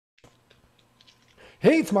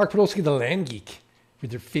Hey, it's Mark Podolsky, the Land Geek,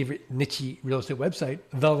 with your favorite niche real estate website,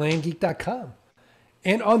 thelandgeek.com.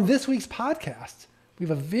 And on this week's podcast, we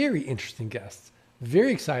have a very interesting guest.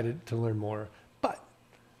 Very excited to learn more, but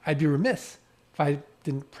I'd be remiss if I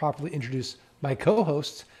didn't properly introduce my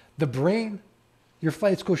co-host, the brain, your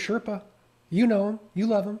flight school Sherpa. You know him, you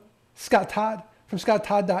love him, Scott Todd from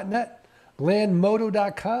scotttodd.net,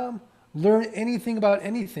 landmodo.com. Learn anything about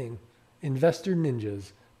anything,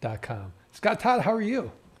 investorninjas.com. Scott Todd, how are you?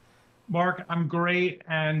 Mark, I'm great.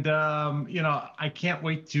 And, I can't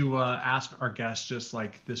wait to ask our guests just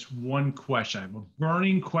like this one question. I have a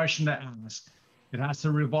burning question to ask. It has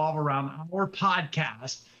to revolve around our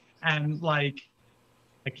podcast. And I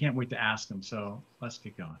can't wait to ask them. So let's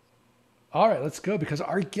get going. All right, let's go because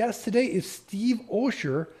our guest today is Steve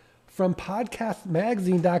Olsher from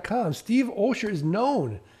podcastmagazine.com. Steve Olsher is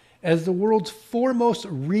known as the world's foremost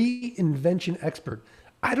reinvention expert.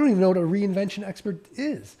 I don't even know what a reinvention expert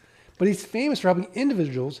is, but he's famous for helping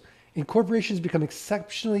individuals and corporations become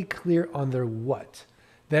exceptionally clear on their what.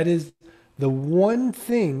 That is the one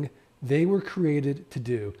thing they were created to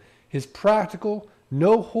do. His practical,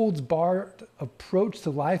 no holds barred approach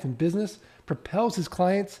to life and business propels his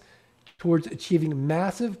clients towards achieving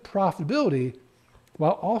massive profitability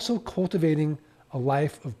while also cultivating a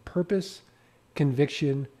life of purpose,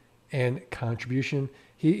 conviction, and contribution.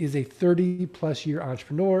 He is a 30 plus year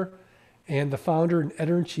entrepreneur and the founder and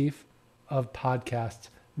editor-in-chief of Podcast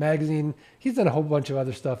Magazine. He's done a whole bunch of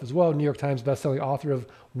other stuff as well. New York Times bestselling author of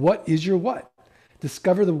What is Your What?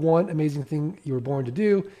 Discover the one amazing thing you were born to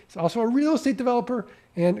do. He's also a real estate developer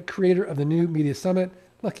and creator of the New Media Summit.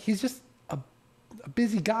 Look, he's just a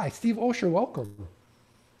busy guy. Steve Olsher, welcome.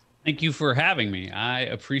 Thank you for having me. I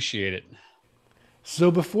appreciate it.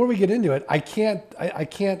 So before we get into it, I can't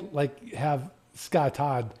have Scott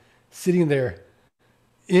Todd sitting there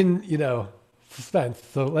in, suspense.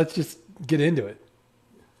 So let's just get into it.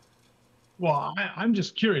 Well, I'm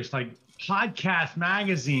just curious, Podcast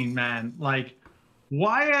Magazine, man,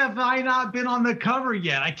 why have I not been on the cover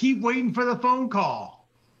yet? I keep waiting for the phone call.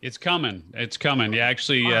 It's coming. It's coming. Yeah,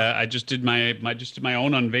 actually, I just did my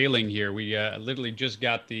own unveiling here. We literally just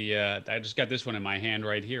got I just got this one in my hand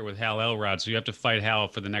right here with Hal Elrod. So you have to fight Hal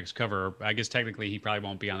for the next cover. I guess technically he probably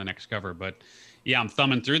won't be on the next cover, but yeah, I'm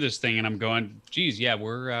thumbing through this thing and I'm going, geez, yeah,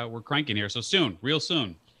 we're cranking here. So soon, real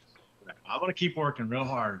soon. I'm gonna keep working real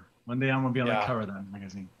hard. One day I'm gonna be on the cover of that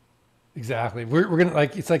magazine. Exactly. We're gonna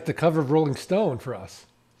it's like the cover of Rolling Stone for us.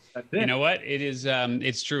 You know what? It is.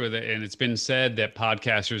 It's true that, and it's been said that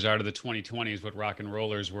podcasters are to the 2020s what rock and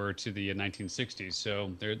rollers were to the 1960s.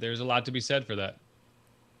 So there's a lot to be said for that.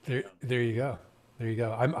 There you go. There you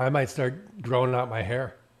go. I might start growing out my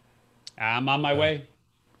hair. I'm on my way,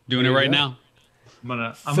 doing it right now. I'm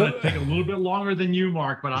gonna take a little bit longer than you,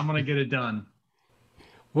 Mark, but I'm gonna get it done.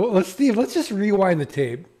 Well, let's just rewind the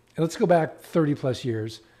tape and let's go back 30 plus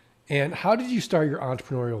years. And how did you start your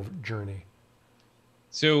entrepreneurial journey?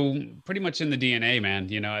 So pretty much in the DNA, man.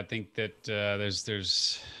 I think that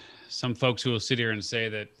there's some folks who will sit here and say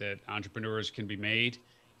that entrepreneurs can be made.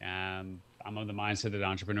 I'm of the mindset that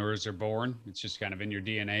entrepreneurs are born. It's just kind of in your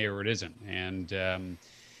DNA or it isn't. And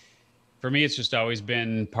for me, it's just always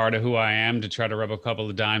been part of who I am to try to rub a couple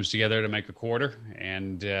of dimes together to make a quarter.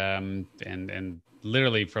 And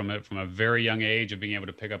literally from a very young age of being able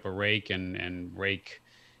to pick up a rake and rake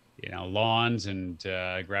lawns and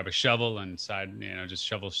grab a shovel and just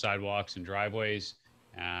shovel sidewalks and driveways.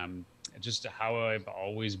 Just how I've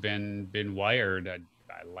always been wired. I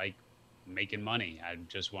like making money. I'm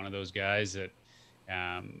just one of those guys that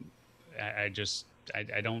I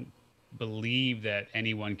don't believe that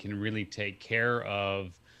anyone can really take care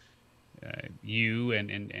of you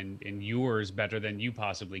and yours better than you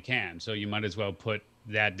possibly can. So you might as well put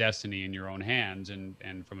that destiny in your own hands.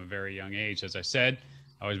 And from a very young age, as I said,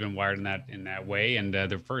 always been wired in that way. And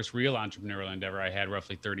the first real entrepreneurial endeavor I had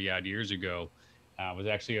roughly 30 odd years ago was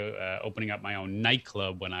actually opening up my own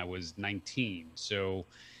nightclub when I was 19. So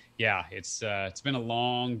yeah, it's been a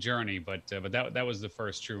long journey, but that was the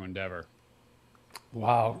first true endeavor.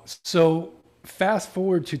 Wow. So fast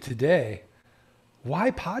forward to today,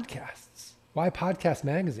 why podcasts? Why Podcast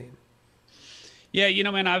Magazine? Yeah,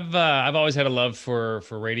 man, I've always had a love for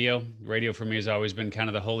radio. Radio for me has always been kind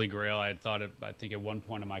of the holy grail. I think at one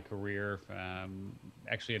point in my career,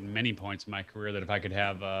 actually at many points in my career, that if I could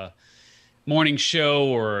have a morning show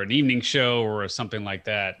or an evening show or something like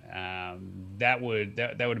that, that would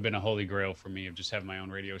have been a holy grail for me, of just having my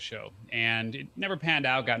own radio show. And it never panned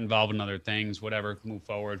out. Got involved in other things, whatever, move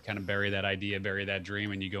forward, kind of bury that idea, bury that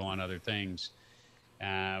dream, and you go on other things.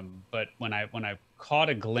 But when I caught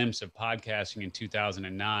a glimpse of podcasting in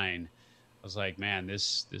 2009, was like, man,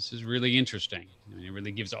 this is really interesting. I mean, it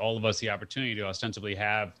really gives all of us the opportunity to ostensibly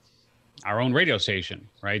have our own radio station,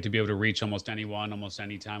 right? To be able to reach almost anyone, almost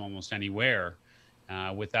anytime, almost anywhere,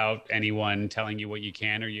 without anyone telling you what you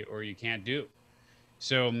can or you can't do.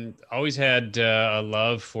 So always had a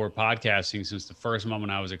love for podcasting since the first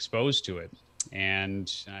moment I was exposed to it.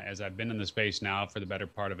 And as I've been in the space now for the better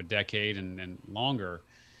part of a decade and longer,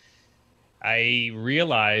 I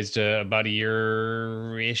realized about a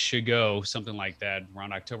year-ish ago, something like that,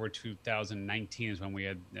 around October 2019 is when we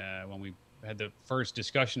had the first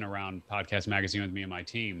discussion around Podcast Magazine with me and my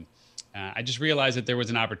team. I just realized that there was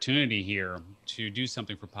an opportunity here to do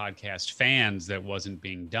something for podcast fans that wasn't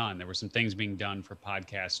being done. There were some things being done for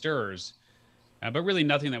podcasters, but really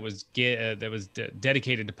nothing that was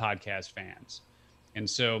dedicated to podcast fans. And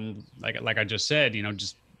so, like I just said,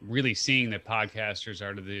 just really seeing that podcasters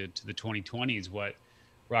are to the 2020s what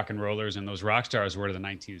rock and rollers and those rock stars were to the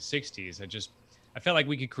 1960s. I felt like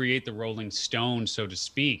we could create the Rolling Stone, so to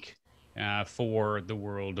speak, for the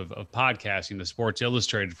world of podcasting, the Sports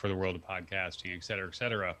Illustrated for the world of podcasting, et cetera, et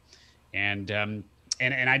cetera. And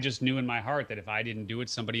I just knew in my heart that if I didn't do it,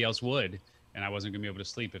 somebody else would, and I wasn't going to be able to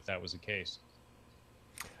sleep if that was the case.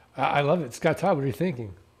 I love it. Scott Todd, what are you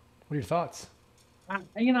thinking? What are your thoughts? I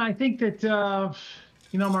think that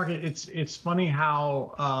Mark, it's funny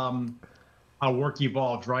how work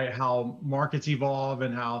evolved, right? How markets evolve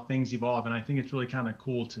and how things evolve, and I think it's really kind of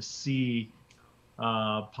cool to see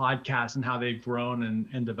podcasts and how they've grown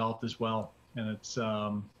and developed as well. And it's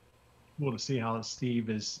cool to see how Steve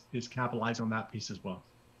is capitalizing on that piece as well.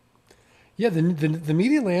 Yeah, the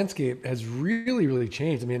media landscape has really, really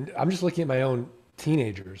changed. I mean, I'm just looking at my own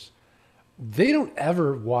teenagers. They don't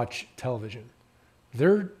ever watch television.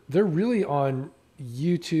 They're really on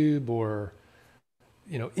YouTube or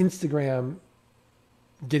Instagram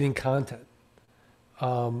getting content.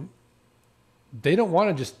 They don't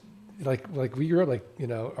want to just like we grew up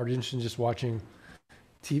are interested in just watching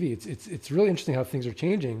TV. It's really interesting how things are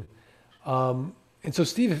changing. And so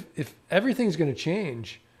Steve, if everything's going to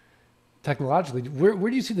change technologically, where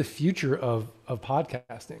do you see the future of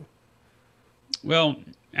podcasting? Well,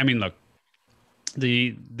 I mean, look,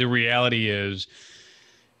 the reality is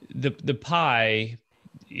the pie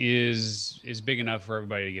is big enough for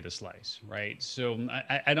everybody to get a slice, right? So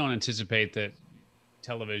I don't anticipate that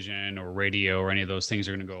television or radio or any of those things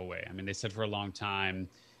are going to go away. I mean, they said for a long time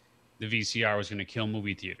the VCR was going to kill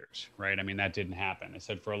movie theaters, right? I mean, that didn't happen. They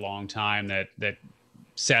said for a long time that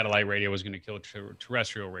satellite radio was going to kill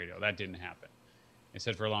terrestrial radio. That didn't happen. They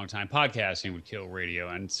said for a long time podcasting would kill radio,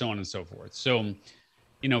 and so on and so forth. So,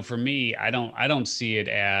 for me, I don't see it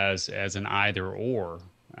as an either or.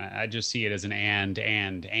 I just see it as an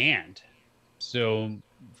and. So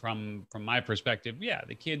from my perspective, yeah,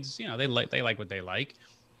 the kids, they like what they like.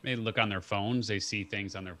 They look on their phones, they see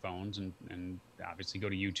things on their phones, and obviously go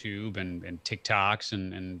to YouTube and TikToks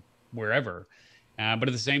and wherever. But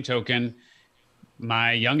at the same token,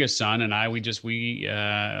 my youngest son and I, we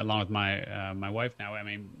along with my wife now, I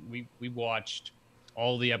mean, we watched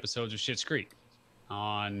all the episodes of Schitt's Creek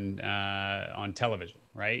on television,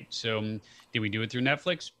 right? So did we do it through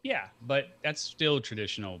Netflix? Yeah, but that's still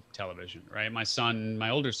traditional television, right? My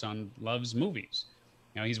older son loves movies.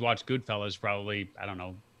 He's watched Goodfellas probably, I don't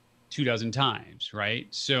know, 24 times, right?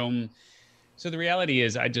 So the reality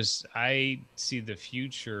is I see the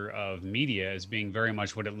future of media as being very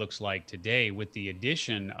much what it looks like today, with the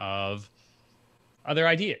addition of other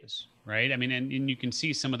ideas, right? I mean, and you can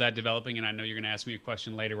see some of that developing, and I know you're going to ask me a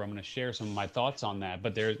question later where I'm going to share some of my thoughts on that,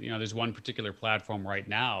 but there's one particular platform right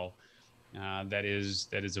now that is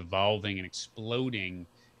evolving and exploding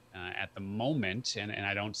at the moment, and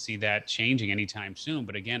I don't see that changing anytime soon.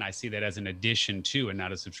 But again, I see that as an addition to and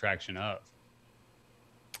not a subtraction of.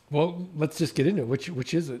 Well, let's just get into it.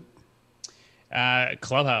 Which is it?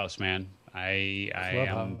 Clubhouse, man. I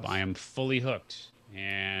am fully hooked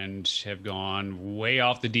and have gone way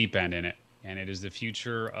off the deep end in it. And it is the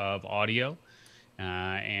future of audio.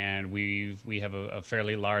 And we have a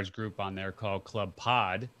fairly large group on there called Club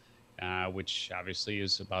Pod, which obviously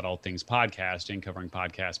is about all things podcasting, covering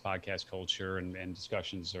podcast culture and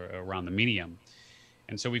discussions around the medium.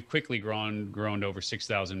 And so we've quickly grown to over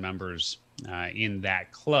 6,000 members in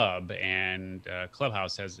that club, and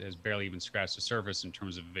Clubhouse has barely even scratched the surface in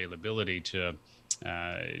terms of availability to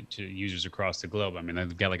users across the globe. I mean,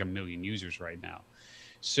 they've got like 1 million users right now.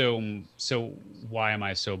 So why am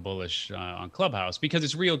I so bullish on Clubhouse? Because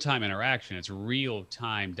it's real-time interaction. It's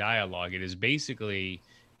real-time dialogue. It is basically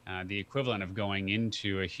the equivalent of going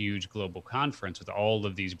into a huge global conference with all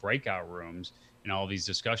of these breakout rooms and all these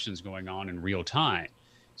discussions going on in real time.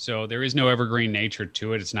 So there is no evergreen nature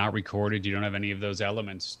to it. It's not recorded. You don't have any of those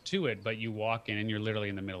elements to it, but you walk in and you're literally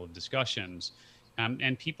in the middle of discussions.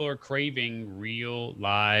 And people are craving real,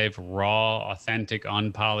 live, raw, authentic,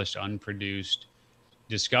 unpolished, unproduced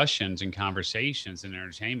discussions and conversations and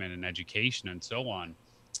entertainment and education and so on.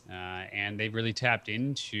 And they've really tapped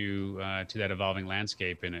into to that evolving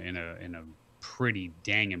landscape in a pretty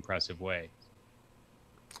dang impressive way.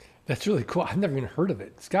 That's really cool. I've never even heard of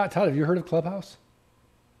it. Scott, Todd, have you heard of Clubhouse?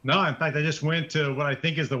 No, in fact, I just went to what I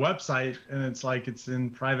think is the website, and it's like it's in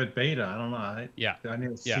private beta. I don't know. I need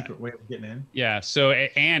a secret way of getting in. Yeah. So,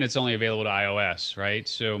 and it's only available to iOS, right?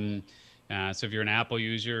 So, so if you're an Apple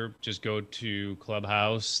user, just go to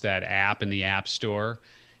Clubhouse, that app in the App Store.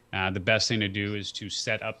 The best thing to do is to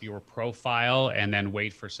set up your profile and then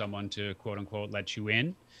wait for someone to quote unquote let you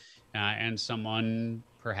in. And someone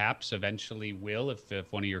perhaps eventually will, if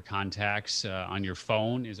one of your contacts on your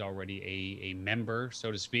phone is already a member,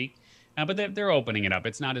 so to speak. But they're opening it up.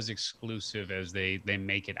 It's not as exclusive as they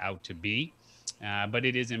make it out to be, but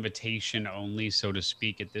it is invitation only, so to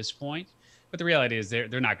speak, at this point. But the reality is they're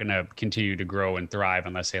not going to continue to grow and thrive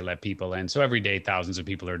unless they let people in. So every day, thousands of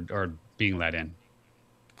people are being let in.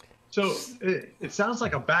 So it sounds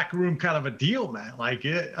like a backroom kind of a deal, man. Like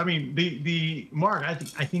I mean, the Mark, I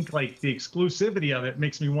think like the exclusivity of it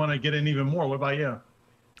makes me want to get in even more. What about you?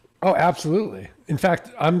 Oh, absolutely. In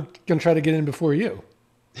fact, I'm going to try to get in before you.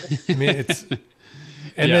 I mean, it's,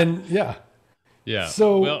 and then, yeah. Yeah.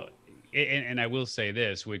 So, well, and I will say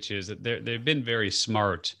this, which is that they've been very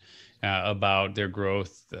smart about their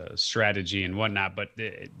growth strategy and whatnot. But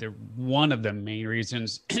they're one of the main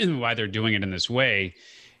reasons why they're doing it in this way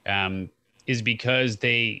is because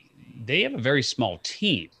they have a very small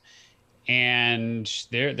team, and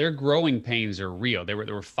their growing pains are real. There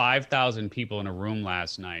were 5,000 people in a room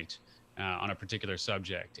last night on a particular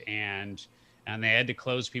subject, and they had to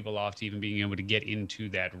close people off to even being able to get into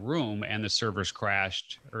that room, and the servers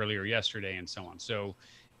crashed earlier yesterday and so on. So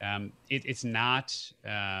it's not,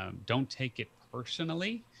 don't take it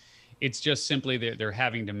personally. It's just simply they're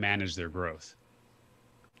having to manage their growth.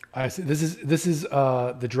 I see. This is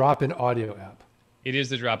the Drop-In Audio app. It is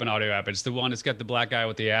the Drop-In Audio app. It's the one. It's got the black guy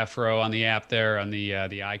with the afro on the app there on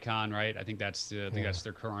the icon, right? I think that's that's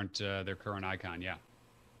their current icon. Yeah.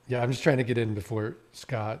 Yeah, I'm just trying to get in before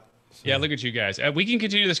Scott. So. Yeah, look at you guys. We can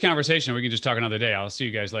continue this conversation. We can just talk another day. I'll see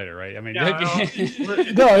you guys later, right? I mean, no,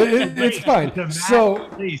 it's fine. So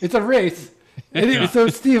it's a race. So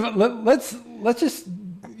Steve, let's just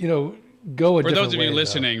go a For those of you way,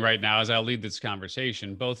 listening right now, as I'll lead this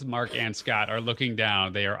conversation, both Mark and Scott are looking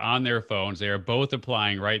down. They are on their phones. They are both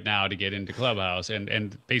applying right now to get into Clubhouse.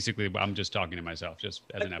 And basically, I'm just talking to myself, just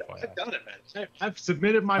as an FYI. I've done it, man. I've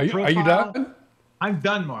submitted my profile. Are you done? I'm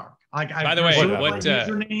done, Mark. By the way, what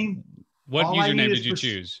username did you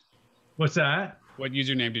choose? What's that? What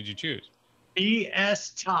username did you choose?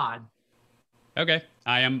 BS Todd. Okay,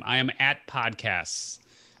 I am at podcasts.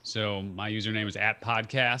 So my username is at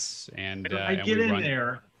podcasts, and I get in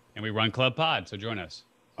there, and we run Club Pod. So join us.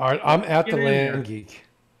 All right, I'm at the Land Geek.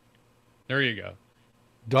 There you go.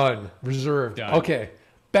 Done. Reserved. Done. Okay,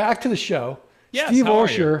 back to the show. Yes, Steve how are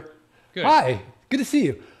Olsher. Good. Good to see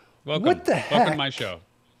you. Welcome. What the heck? Welcome to my show.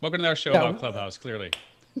 Welcome to our show about Clubhouse. Clearly.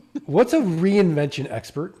 What's a reinvention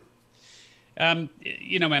expert? Man,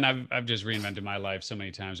 I've just reinvented my life so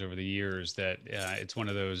many times over the years that it's one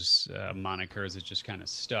of those monikers that just kind of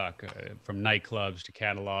stuck. From nightclubs to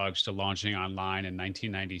catalogs to launching online in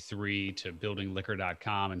 1993 to building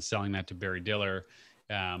liquor.com and selling that to Barry Diller.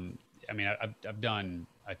 I've done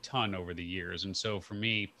a ton over the years, and so for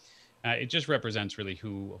me, it just represents really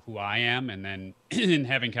who I am. And then in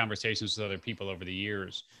having conversations with other people over the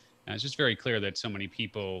years, it's just very clear that so many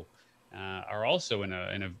people are also in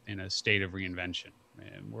a state of reinvention.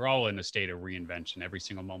 And we're all in a state of reinvention every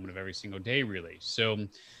single moment of every single day, really. So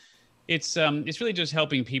it's really just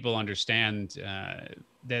helping people understand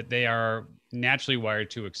that they are naturally wired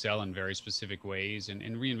to excel in very specific ways. And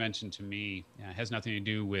reinvention to me has nothing to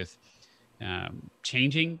do with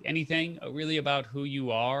changing anything really about who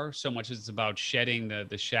you are, so much as it's about shedding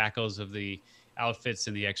the shackles of the outfits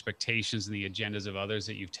and the expectations and the agendas of others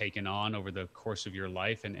that you've taken on over the course of your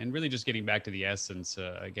life, and really just getting back to the essence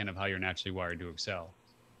again of how you're naturally wired to excel.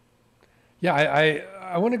 Yeah,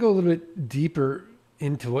 I want to go a little bit deeper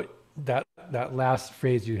into what that last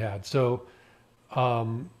phrase you had. So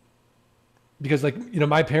because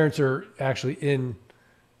my parents are actually in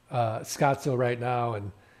Scottsdale right now,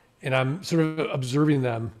 and I'm sort of observing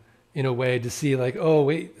them in a way to see oh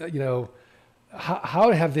wait,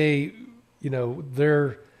 how have they,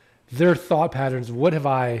 their thought patterns, what have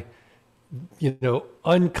I,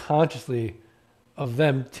 unconsciously of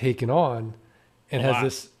them taken on, and A has lot.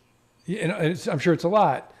 this, I'm sure it's a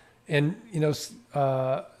lot. And,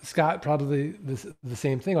 Scott probably the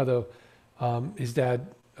same thing, although his dad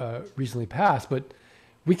recently passed, but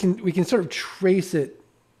we can sort of trace it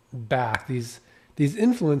back, these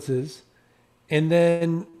influences. And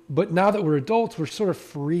then, but now that we're adults, we're sort of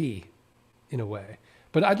free in a way.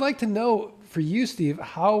 But I'd like to know, for you, Steve,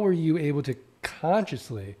 how were you able to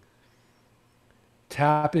consciously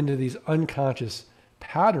tap into these unconscious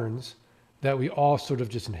patterns that we all sort of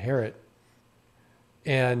just inherit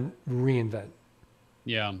and reinvent?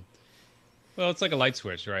 Yeah. Well, it's like a light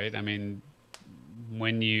switch, right? I mean,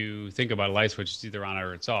 when you think about a light switch, it's either on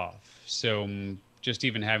or it's off. So just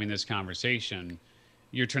even having this conversation,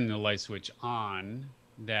 you're turning the light switch on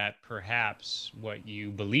that perhaps what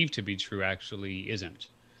you believe to be true actually isn't,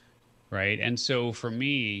 right? And so for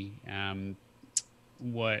me,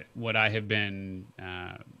 what I have been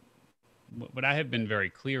what I have been very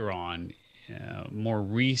clear on more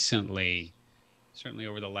recently, certainly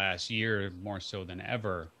over the last year, more so than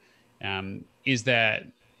ever, is that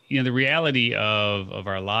the reality of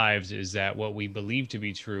our lives is that what we believe to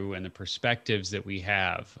be true and the perspectives that we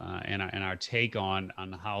have and our take on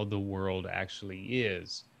how the world actually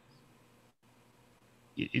is,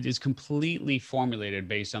 it is completely formulated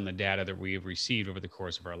based on the data that we have received over the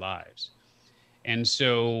course of our lives. And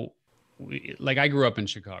so, like, I grew up in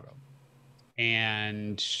Chicago,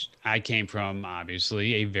 and I came from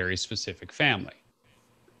obviously a very specific family.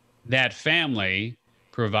 That family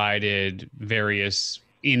provided various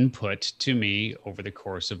input to me over the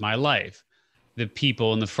course of my life. The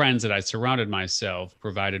people and the friends that I surrounded myself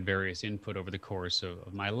provided various input over the course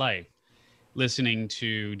of my life. Listening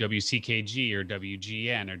to WCKG or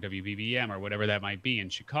WGN or WBBM or whatever that might be in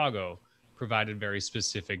Chicago provided very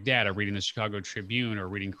specific data. Reading the Chicago Tribune or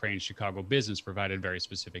reading Crane's Chicago Business provided very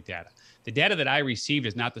specific data. The data that I received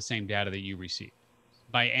is not the same data that you received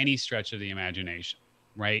by any stretch of the imagination,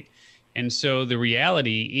 right? And so the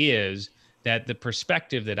reality is that the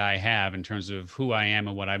perspective that I have in terms of who I am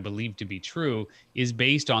and what I believe to be true is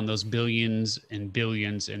based on those billions and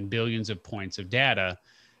billions and billions of points of data,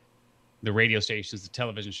 the radio stations, the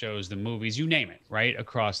television shows, the movies, you name it, right?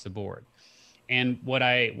 Across the board. And what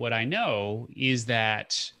I know is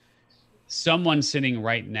that someone sitting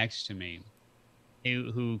right next to me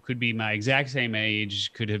who could be my exact same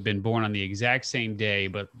age, could have been born on the exact same day,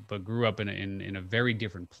 but grew up in a very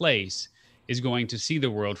different place, is going to see the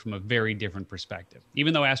world from a very different perspective.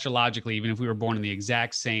 Even though astrologically, even if we were born in the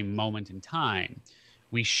exact same moment in time,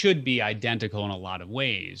 we should be identical in a lot of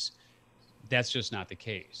ways. That's just not the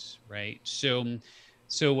case, right?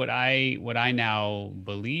 So what I now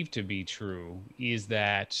believe to be true is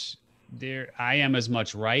that I am as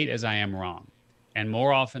much right as I am wrong. And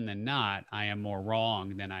more often than not, I am more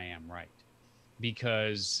wrong than I am right.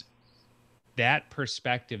 Because that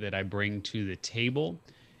perspective that I bring to the table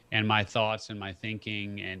and my thoughts and my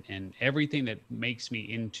thinking and everything that makes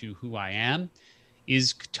me into who I am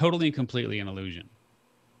is totally and completely an illusion.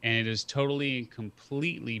 And it is totally and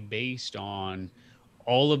completely based on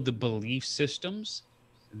all of the belief systems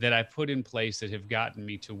that I put in place that have gotten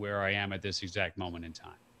me to where I am at this exact moment in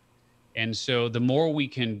time. And so the more we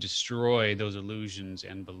can destroy those illusions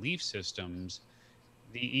and belief systems,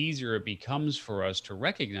 the easier it becomes for us to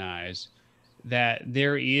recognize that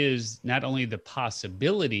there is not only the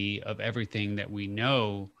possibility of everything that we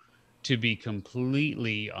know to be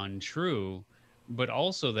completely untrue, but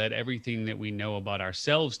also that everything that we know about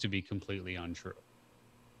ourselves to be completely untrue.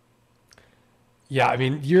 Yeah, I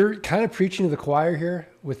mean, you're kind of preaching to the choir here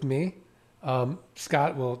with me.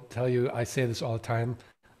 Scott will tell you, I say this all the time.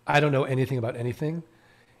 I don't know anything about anything.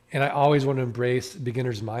 And I always want to embrace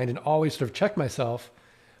beginner's mind and always sort of check myself.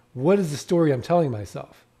 What is the story I'm telling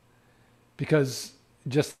myself? Because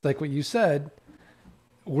just like what you said,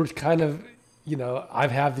 we're kind of,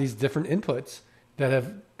 I've had these different inputs that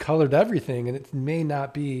have colored everything, and it may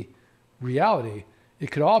not be reality.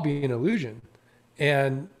 It could all be an illusion.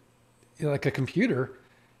 And like a computer,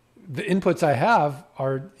 the inputs I have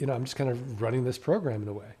are, I'm just kind of running this program in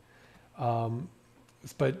a way.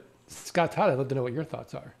 But Scott Todd, I'd love to know what your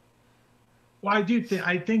thoughts are. Well, I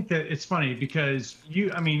think that it's funny because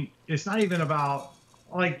it's not even about,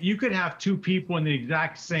 like, you could have two people in the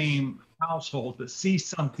exact same household that see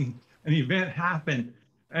something, an event happen,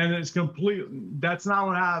 and it's that's not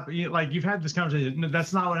what happened. Like, you've had this conversation. No,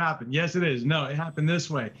 that's not what happened. Yes, it is. No, it happened this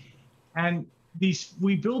way. And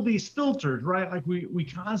we build these filters, right? Like we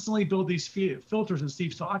constantly build these filters that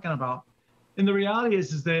Steve's talking about. And the reality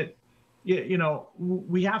is that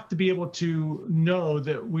we have to be able to know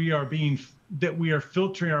that we are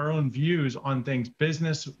filtering our own views on things,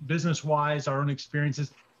 business wise, our own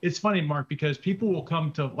experiences. It's funny, Mark, because people will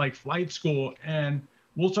come to like flight school and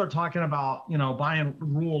we'll start talking about, buying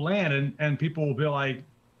rural land, and people will be like,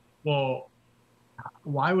 well,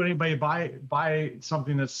 why would anybody buy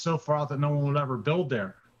something that's so far out that no one would ever build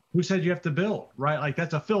there? Who said you have to build, right? Like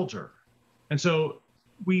that's a filter. And so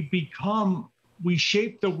we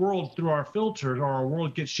shape the world through our filters, or our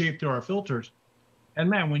world gets shaped through our filters. And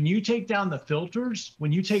man, when you take down the filters,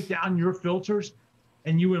 when you take down your filters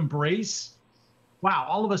and you embrace, wow,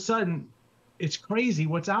 all of a sudden it's crazy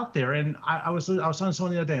what's out there. And I was on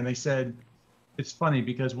someone the other day and they said, it's funny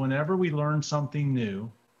because whenever we learn something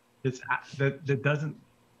new that doesn't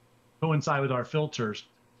coincide with our filters,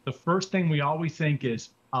 the first thing we always think is,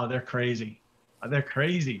 oh, they're crazy. They're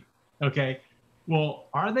crazy. Okay. Well,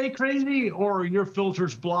 are they crazy, or are your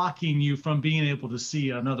filters blocking you from being able to see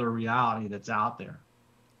another reality that's out there?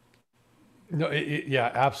 No,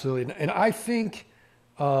 yeah, absolutely. And I think,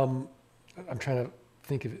 I'm trying to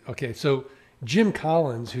think of it. Okay, so Jim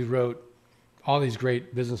Collins, who wrote all these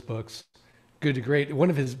great business books, Good to Great, one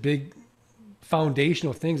of his big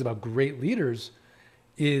foundational things about great leaders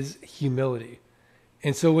is humility.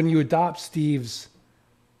 And so when you adopt Steve's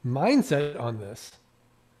mindset on this,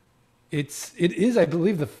 it is, I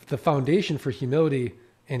believe, the foundation for humility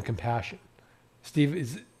and compassion.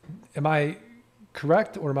 Steve, am I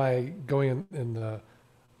correct, or am I going in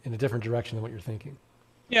a different direction than what you're thinking?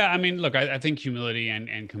 Yeah, I mean, look, I think humility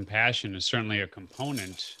and compassion is certainly a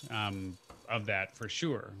component of that for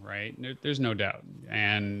sure, right? There's no doubt.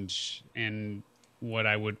 And what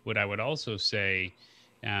I would also say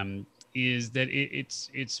is that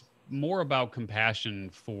it's more about compassion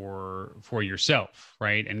for yourself,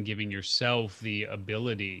 right? And giving yourself the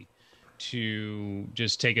ability to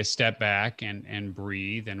just take a step back and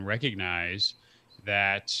breathe and recognize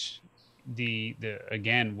that the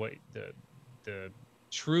again what the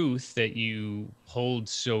truth that you hold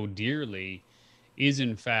so dearly is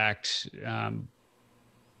in fact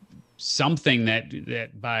something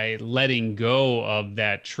that by letting go of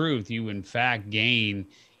that truth, you in fact gain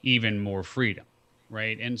even more freedom,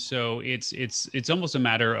 right? And so it's almost a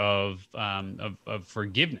matter of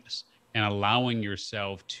forgiveness and allowing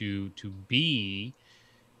yourself to be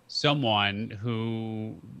someone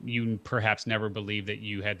who you perhaps never believed that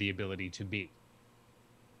you had the ability to be.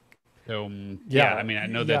 So yeah, I mean, I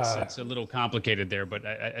know that's Yeah. it's a little complicated there, but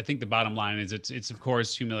I think the bottom line is it's of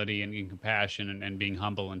course humility and compassion and being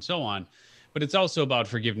humble and so on, but it's also about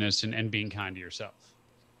forgiveness and being kind to yourself.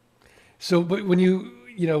 So, but when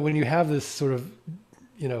you have this sort of,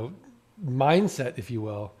 mindset, if you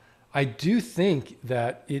will, I do think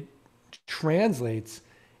that it translates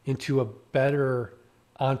into a better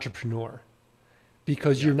entrepreneur,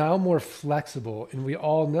 because Yeah. you're now more flexible, and we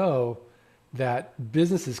all know that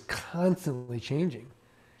business is constantly changing.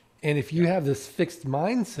 And if you have this fixed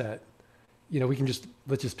mindset,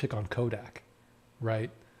 let's just pick on Kodak,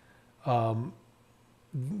 right?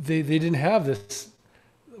 They didn't have this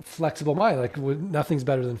flexible mind. Like, nothing's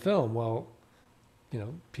better than film. Well,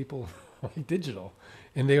 people like digital,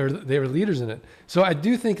 and they were leaders in it. So I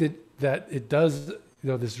do think that it does,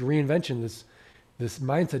 this reinvention, this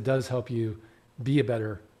mindset does help you be a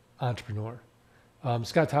better entrepreneur.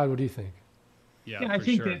 Scott Todd, what do you think? Yeah, I for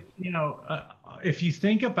think sure. that, if you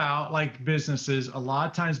think about like businesses, a lot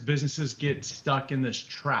of times businesses get stuck in this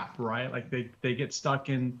trap, right? Like they get stuck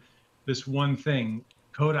in this one thing.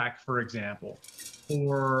 Kodak, for example,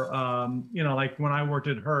 or like when I worked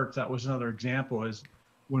at Hertz, that was another example. Is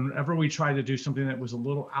whenever we tried to do something that was a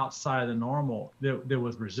little outside of the normal, there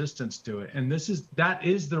was resistance to it, and that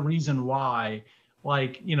is the reason why,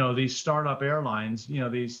 like, these startup airlines,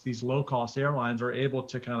 these low cost airlines are able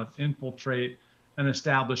to kind of infiltrate an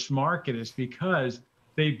established market, is because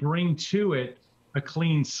they bring to it a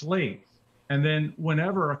clean slate. And then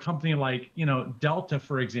whenever a company like, Delta,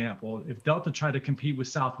 for example, if Delta tried to compete with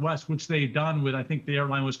Southwest, which they've done with, I think the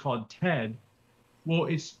airline was called TED, well,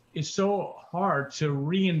 it's so hard to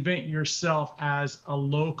reinvent yourself as a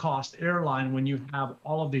low cost airline when you have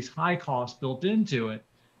all of these high costs built into it,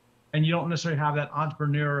 and you don't necessarily have that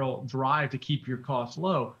entrepreneurial drive to keep your costs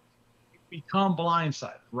low. Become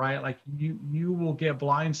blindsided, right? Like you will get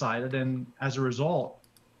blindsided, and as a result,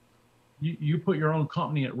 you put your own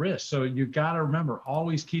company at risk. So you got to remember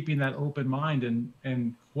always keeping that open mind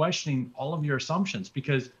and questioning all of your assumptions,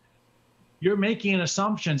 because you're making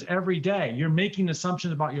assumptions every day. You're making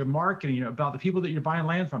assumptions about your marketing, about the people that you're buying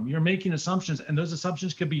land from. You're making assumptions, and those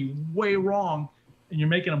assumptions could be way wrong, and you're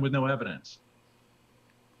making them with no evidence.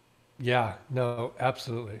 Yeah, no,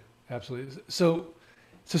 absolutely. Absolutely. So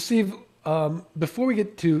Steve, before we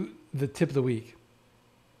get to the tip of the week,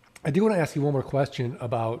 I do want to ask you one more question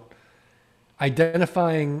about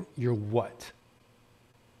identifying your what.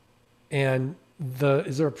 And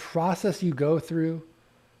is there a process you go through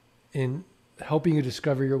in helping you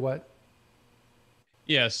discover your what?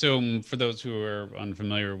 Yeah. So for those who are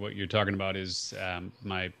unfamiliar, what you're talking about is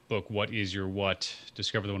my book, What is Your What?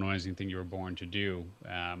 Discover the one amazing thing you were born to do.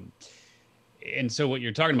 And so what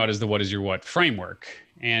you're talking about is the what is your what framework.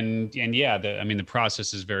 And yeah, the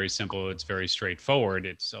process is very simple. It's very straightforward.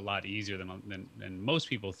 It's a lot easier than most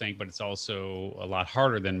people think, but it's also a lot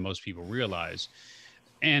harder than most people realize.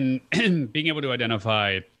 And being able to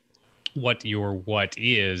identify what your what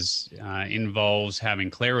is involves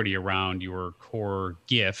having clarity around your core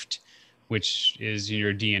gift, which is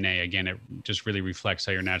your DNA. Again, it just really reflects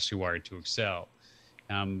how you're naturally wired to excel.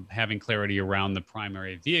 Having clarity around the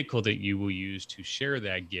primary vehicle that you will use to share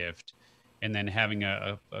that gift, and then having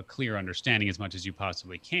a clear understanding as much as you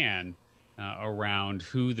possibly can around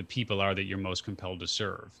who the people are that you're most compelled to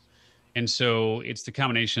serve. And so it's the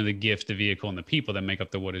combination of the gift, the vehicle, and the people that make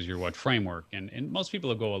up the what is your what framework. And most people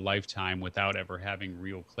will go a lifetime without ever having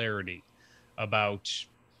real clarity about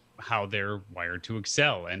how they're wired to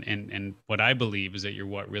excel. And what I believe is that your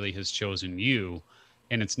what really has chosen you,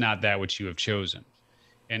 and it's not that which you have chosen.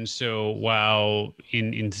 And so while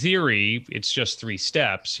in theory, it's just three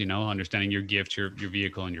steps, understanding your gift, your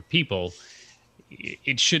vehicle, and your people,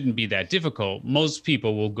 it shouldn't be that difficult. Most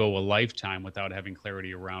people will go a lifetime without having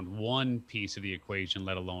clarity around one piece of the equation,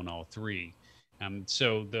 let alone all three.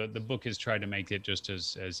 So the book has tried to make it just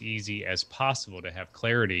as easy as possible to have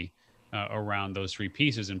clarity around those three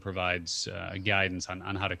pieces, and provides guidance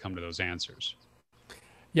on how to come to those answers.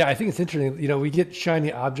 Yeah, I think it's interesting. We get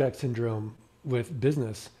shiny object syndrome with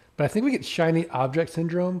business, but I think we get shiny object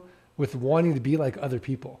syndrome with wanting to be like other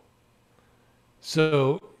people.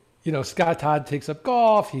 So, Scott Todd takes up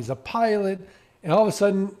golf, he's a pilot, and all of a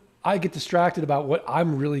sudden I get distracted about what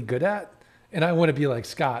I'm really good at, and I want to be like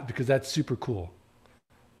Scott because that's super cool.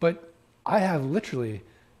 But I have literally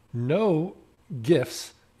no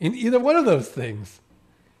gifts in either one of those things.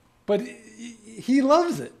 But he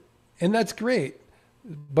loves it, and that's great.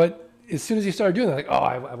 But as soon as you start doing that, like, oh,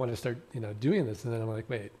 I want to start, doing this, and then I'm like,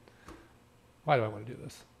 wait, why do I want to do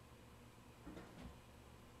this?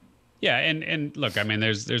 Yeah, and look,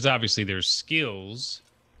 there's obviously there's skills,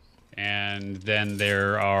 and then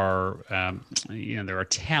there are there are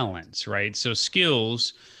talents, right? So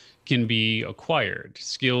skills can be acquired,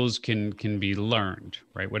 skills can be learned,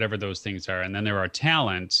 right? Whatever those things are, and then there are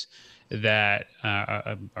talents that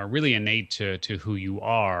are really innate to who you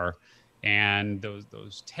are, and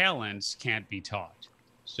those talents can't be taught.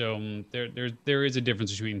 So there is a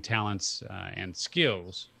difference between talents and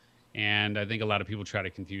skills. And I think a lot of people try to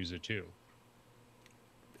confuse the two.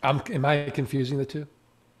 Am I confusing the two?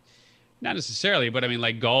 Not necessarily, but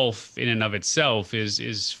like golf in and of itself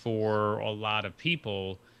is for a lot of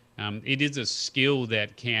people. It is a skill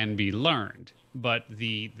that can be learned, but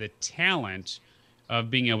the talent of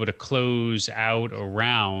being able to close out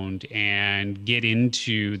around and get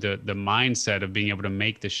into the mindset of being able to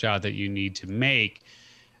make the shot that you need to make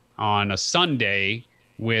on a Sunday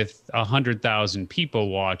with 100,000 people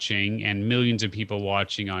watching and millions of people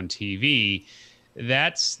watching on TV,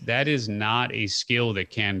 that is not a skill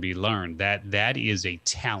that can be learned. That is a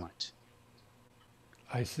talent.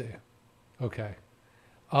 I see. Okay.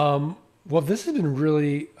 Well, this has been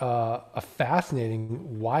really a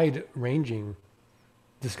fascinating, wide-ranging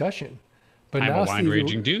discussion. But I'm now, a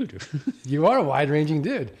wide-ranging dude. You are a wide-ranging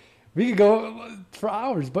dude. We could go for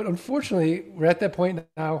hours, but unfortunately, we're at that point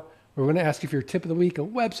now. We're going to ask you for your tip of the week, a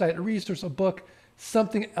website, a resource, a book,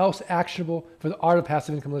 something else actionable for the Art of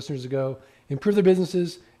Passive Income listeners to go improve their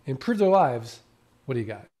businesses, improve their lives. What do you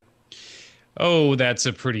got? Oh, that's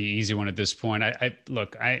a pretty easy one at this point. I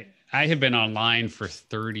have been online for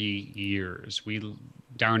 30 years.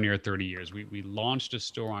 Darn near 30 years. We launched a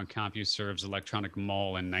store on CompuServe's electronic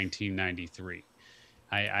mall in 1993.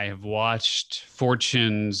 I have watched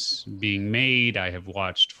fortunes being made. I have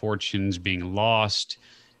watched fortunes being lost.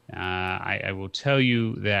 I will tell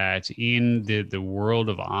you that in the world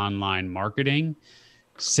of online marketing,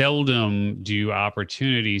 seldom do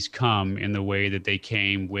opportunities come in the way that they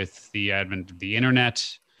came with the advent of the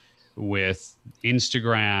internet, with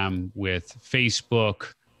Instagram, with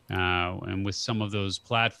Facebook, and with some of those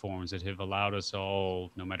platforms that have allowed us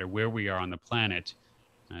all, no matter where we are on the planet,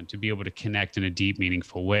 to be able to connect in a deep,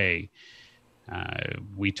 meaningful way.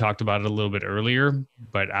 We talked about it a little bit earlier,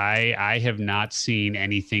 but I have not seen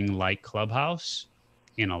anything like Clubhouse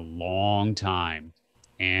in a long time.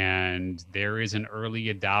 And there is an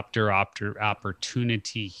early adopter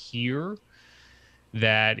opportunity here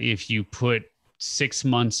that if you put 6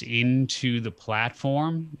 months into the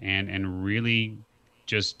platform and really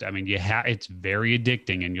just, I mean, it's very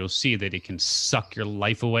addicting, and you'll see that it can suck your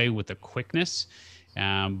life away with a quickness.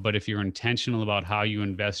 But if you're intentional about how you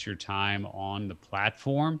invest your time on the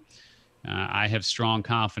platform, I have strong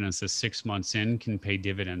confidence that 6 months in can pay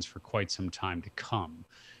dividends for quite some time to come.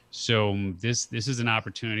 So this is an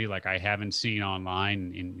opportunity like I haven't seen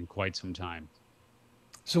online in quite some time.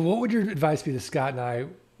 So what would your advice be to Scott and I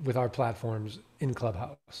with our platforms in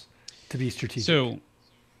Clubhouse to be strategic?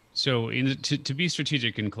 So to be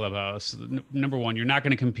strategic in Clubhouse, number one, you're not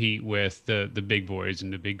going to compete with the big boys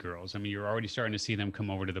and the big girls. I mean, you're already starting to see them come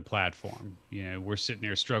over to the platform. You know, we're sitting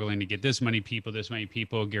there struggling to get this many people.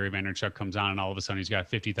 Gary Vaynerchuk comes on, and all of a sudden he's got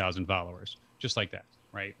 50,000 followers, just like that,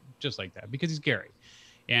 right? Just like that, because he's Gary.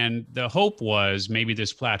 And the hope was maybe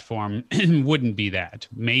this platform wouldn't be that.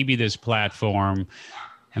 Maybe this platform,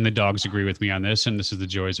 and the dogs agree with me on this, and this is the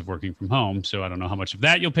joys of working from home. So I don't know how much of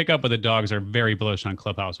that you'll pick up, but the dogs are very bullish on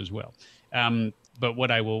Clubhouse as well. But what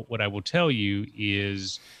I will tell you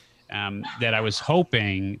is that I was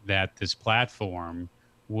hoping that this platform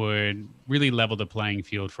would really level the playing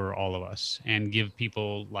field for all of us and give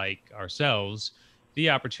people like ourselves the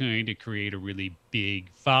opportunity to create a really big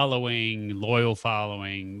following, loyal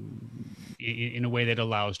following, in a way that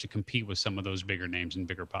allows to compete with some of those bigger names and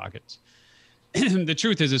bigger pockets. The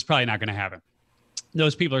truth is, it's probably not going to happen.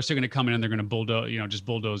 Those people are still going to come in and they're going to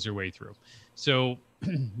bulldoze their way through. So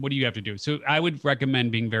what do you have to do? So I would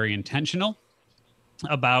recommend being very intentional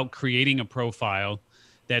about creating a profile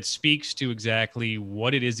that speaks to exactly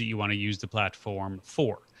what it is that you want to use the platform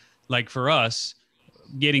for. Like for us,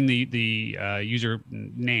 getting the user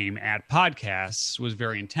name at podcasts was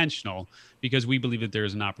very intentional, because we believe that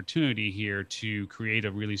there's an opportunity here to create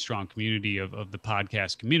a really strong community of the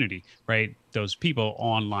podcast community, right? Those people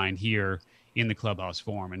online here in the Clubhouse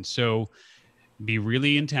forum. And so be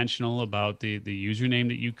really intentional about the username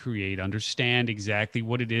that you create, understand exactly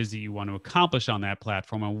what it is that you want to accomplish on that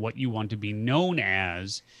platform and what you want to be known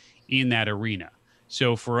as in that arena.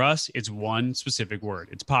 So for us, it's one specific word.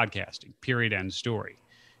 It's podcasting, period, end story.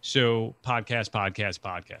 So podcast.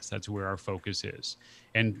 That's where our focus is.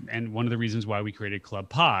 And one of the reasons why we created Club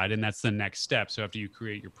Pod, and that's the next step. So after you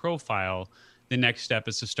create your profile, the next step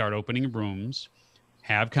is to start opening rooms,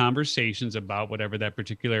 have conversations about whatever that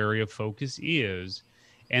particular area of focus is,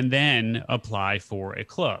 and then apply for a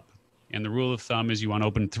club. And the rule of thumb is you want to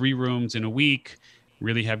open 3 rooms in a week,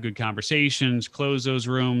 really have good conversations, close those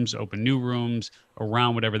rooms, open new rooms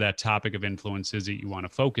around whatever that topic of influence is that you want to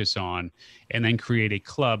focus on, and then create a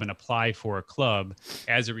club and apply for a club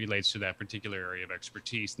as it relates to that particular area of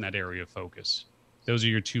expertise and that area of focus. Those are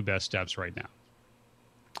your 2 best steps right now.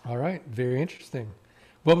 All right. Very interesting.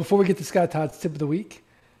 Well, before we get to Scott Todd's tip of the week,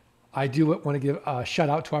 I do want to give a shout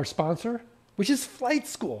out to our sponsor, which is Flight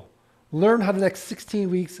School. Learn how the next 16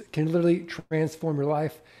 weeks can literally transform your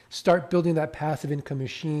life. Start building that passive income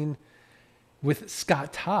machine with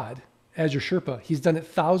Scott Todd as your Sherpa. He's done it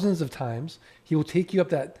thousands of times. He will take you up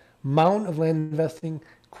that mountain of land investing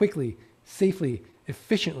quickly, safely,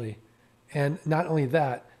 efficiently. And not only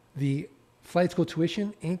that, the Flight School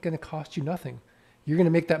tuition ain't going to cost you nothing. You're going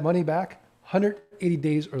to make that money back 180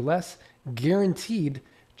 days or less, guaranteed.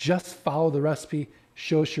 Just follow the recipe,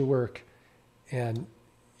 show us your work, and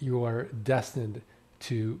you are destined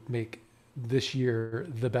to make this year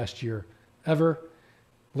the best year ever.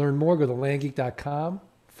 Learn more, go to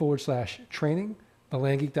landgeek.com/training,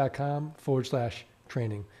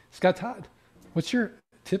 thelandgeek.com/training. Scott Todd, what's your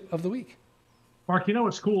tip of the week? Mark, you know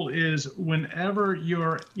what's cool is whenever you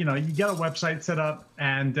get a website set up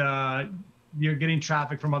and you're getting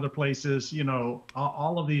traffic from other places,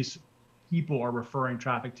 all of these people are referring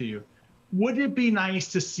traffic to you. Wouldn't it be nice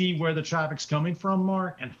to see where the traffic's coming from,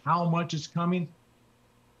 Mark, and how much is coming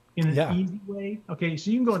in an easy way? Okay,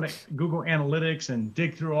 so you can go into Google Analytics and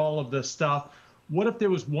dig through all of this stuff. What if there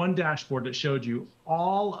was one dashboard that showed you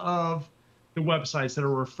all of the websites that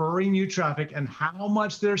are referring you traffic and how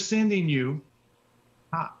much they're sending you?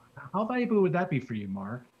 How valuable would that be for you,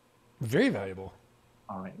 Mark? Very valuable.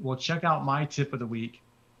 All right, well, check out my tip of the week,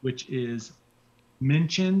 which is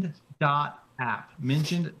mentioned.app.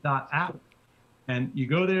 Mentioned.app. And you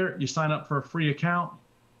go there, you sign up for a free account.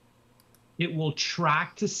 It will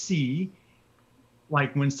track to see,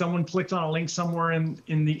 like when someone clicks on a link somewhere in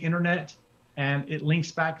the internet and it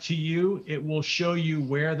links back to you, it will show you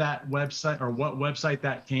where that website or what website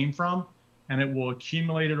that came from. And it will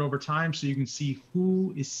accumulate it over time so you can see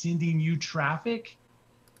who is sending you traffic,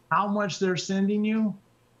 how much they're sending you.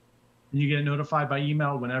 and you get notified by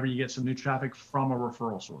email whenever you get some new traffic from a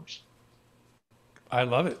referral source. I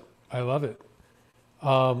love it. I love it.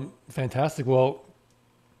 Fantastic. Well,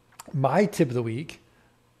 my tip of the week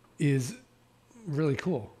is really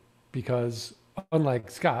cool because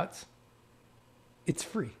unlike Scott's, it's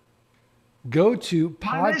free. Go to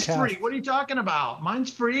Mine is podcast. free. What are you talking about?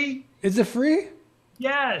 Mine's free. Is it free?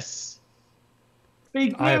 Yes.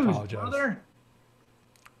 Big news, I apologize. brother.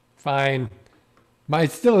 Fine.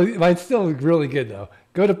 Mine's still really good though.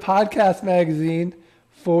 Go to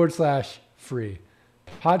podcastmagazine.com/free.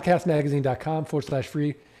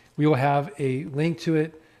 Podcastmagazine.com/free. We will have a link to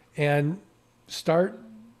it and start,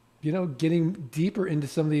 getting deeper into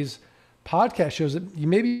some of these podcast shows that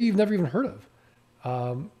you've never even heard of.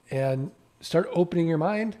 And start opening your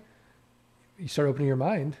mind. You start opening your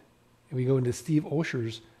mind and we go into Steve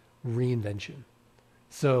Olsher's reinvention.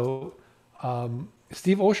 So,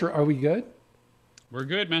 Steve Olsher, are we good? We're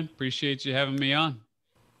good, man. Appreciate you having me on.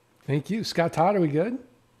 Thank you. Scott Todd, are we good?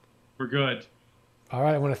 We're good. All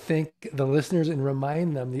right. I want to thank the listeners and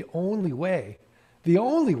remind them the only way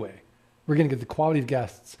we're going to get the quality of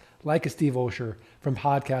guests like a Steve Olsher from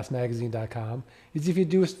podcastmagazine.com is if you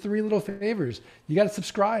do us 3 little favors. You got to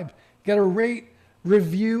subscribe. You got to rate,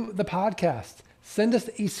 review the podcast. Send us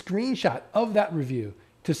a screenshot of that review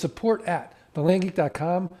to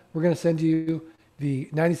support@thelandgeek.com. We're going to send you the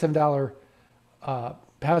 $97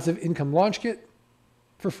 passive income launch kit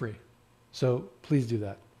for free. So please do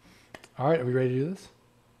that. All right. Are we ready to do this?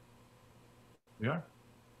 We are.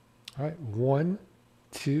 All right. 1,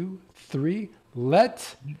 2, 3.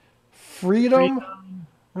 Let freedom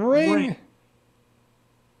ring.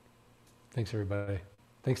 Thanks, everybody.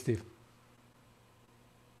 Thanks, Steve.